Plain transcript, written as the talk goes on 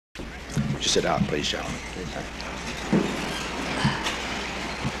Would you sit down, please, gentlemen?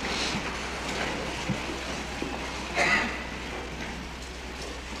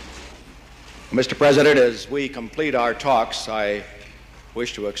 Mr. President, as we complete our talks, I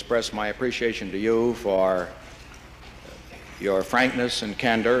wish to express my appreciation to you for your frankness and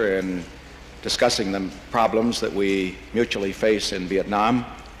candor in discussing the problems that we mutually face in Vietnam.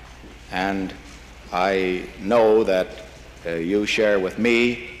 And I know that you share with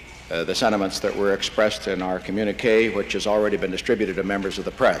me the sentiments that were expressed in our communique, which has already been distributed to members of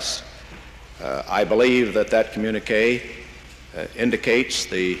the press. I believe that that communique indicates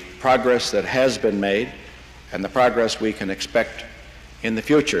the progress that has been made and the progress we can expect in the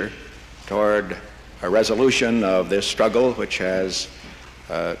future toward a resolution of this struggle which has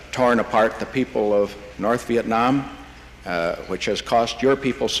torn apart the people of North Vietnam, which has cost your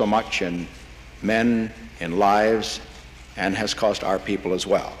people so much in men, in lives, and has cost our people as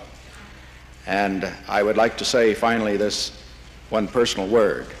well. And I would like to say finally this one personal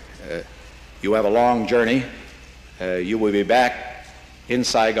word. You have a long journey. You will be back in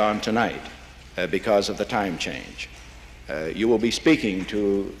Saigon tonight because of the time change. You will be speaking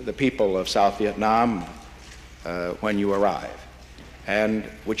to the people of South Vietnam when you arrive. And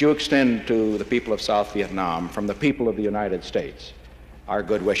would you extend to the people of South Vietnam, from the people of the United States, our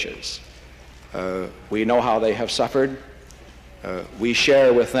good wishes. We know how they have suffered. We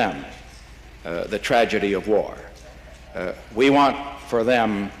share with them the tragedy of war. We want for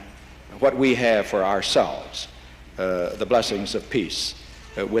them what we have for ourselves, the blessings of peace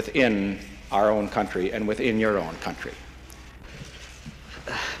within our own country and within your own country.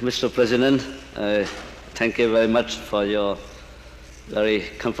 Mr. President, thank you very much for your very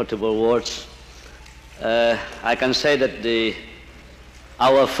comfortable words. I can say that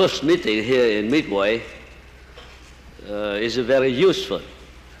our first meeting here in Midway is very useful,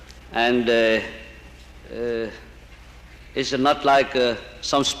 and it's not like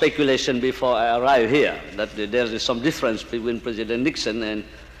some speculation before I arrive here that there is some difference between President Nixon and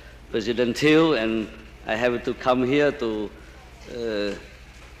President Thiệu, and I have to come here to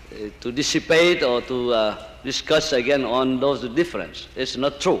dissipate or to discuss again on those differences. It's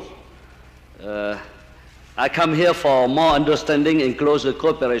not true. I come here for more understanding and closer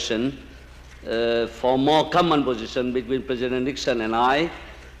cooperation, for more common position between President Nixon and I.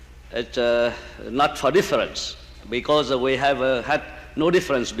 It's not for difference, because we have had no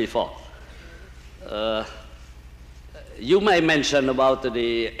difference before. You may mention about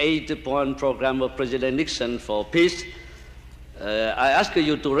the 8-point program of President Nixon for peace. I ask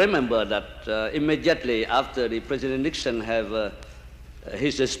you to remember that immediately after the President Nixon have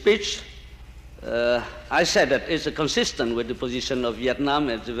his speech, I said that it's consistent with the position of Vietnam.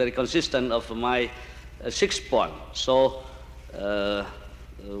 It's very consistent of my 6-point. So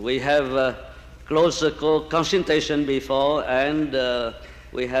we have close consultation before, and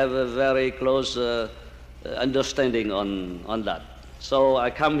we have a very close understanding on that. So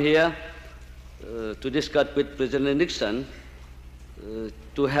I come here to discuss with President Nixon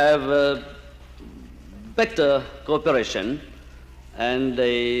to have better cooperation and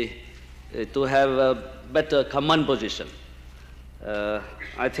to have a better common position.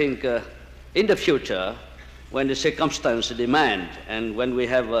 I think in the future, when the circumstances demand and when we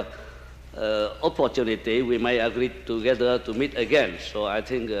have opportunity, we may agree together to meet again. So I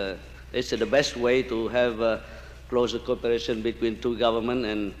think it's the best way to have closer cooperation between two governments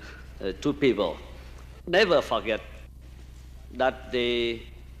and two people. Never forget that the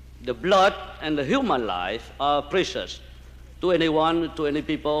blood and the human life are precious to anyone, to any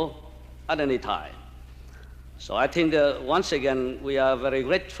people, at any time. So I think once again we are very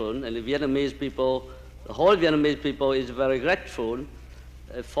grateful, and the Vietnamese people, the whole Vietnamese people is very grateful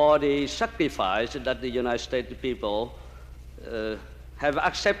for the sacrifice that the United States people have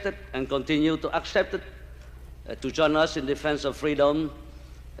accepted and continue to accept it, to join us in defense of freedom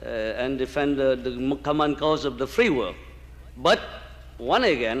and defend the common cause of the free world. But once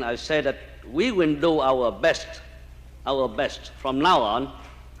again, I say that we will do our best from now on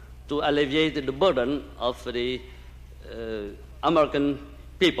to alleviate the burden of the American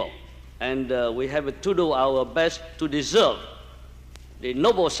people. And we have to do our best to deserve the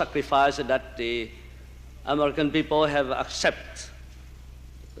noble sacrifice that the American people have accepted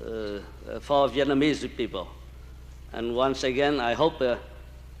for Vietnamese people. And once again, I hope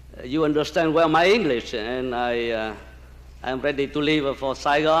you understand well my English, and I'm ready to leave for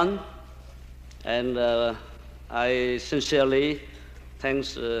Saigon. And I sincerely thank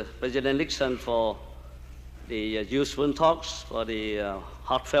President Nixon for the useful talks, for the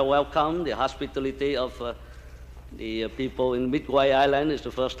heartfelt welcome, the hospitality of the people in Midway Island. It's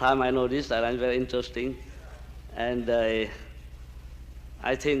the first time I know this island, very interesting. And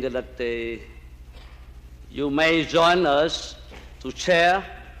I think that you may join us to share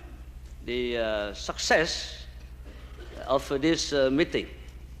the success of this meeting.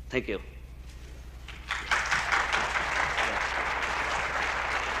 Thank you.